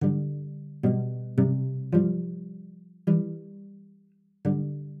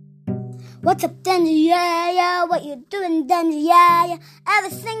What's up, danger? Yeah, yeah. What you doing, danger? Yeah, yeah.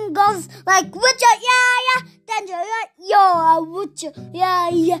 Everything goes like Witcher. Yeah, yeah. Danger, yeah. You're a Witcher. Yeah,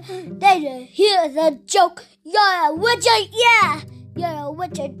 yeah. Danger, here's a joke. You're a Witcher. Yeah. You're a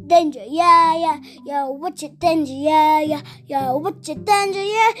Witcher, danger. Yeah, yeah. You're a Witcher, danger. Yeah, yeah. You're a Witcher, danger.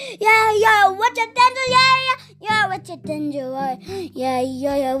 Yeah, yeah. You're a Witcher, danger. Yeah, yeah. You're a Witcher, danger. Yeah,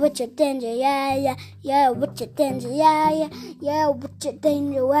 you're a Witcher, danger. Yeah, yeah. You're a Witcher, danger. Yeah, yeah. You're a Witcher,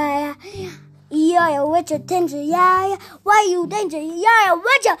 danger. Yeah, yeah. You're a Witcher, danger. Yeah, yeah. Why you danger? You're a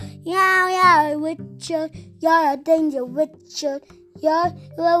Witcher. Yeah, yeah. A Witcher. You're a danger, Witcher. You're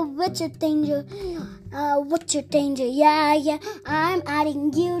a Witcher, danger. Witcher, danger. Yeah, yeah. I'm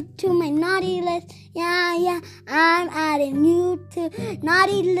adding you to my naughty list. Yeah, yeah. I'm adding you to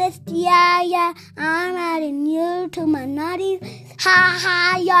naughty list. Yeah, yeah. I'm adding you to my naughty list. Ha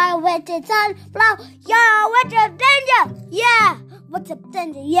ha. You're a Witcher, sunflower. You're a Witcher, danger. Yeah. What's up,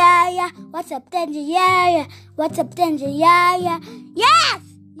 danger? Yeah, yeah. What's up, danger? Yeah, yeah. What's up, danger? Yeah, yeah. Yes!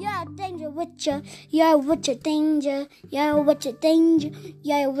 You're a danger, Witcher. You're a Witcher, danger. You're a Witcher, danger.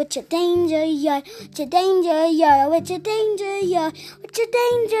 You're a Witcher, danger. You're a Witcher, danger. You're a Witcher, danger. You're a Witcher,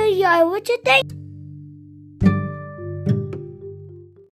 danger. You're a Witcher, danger.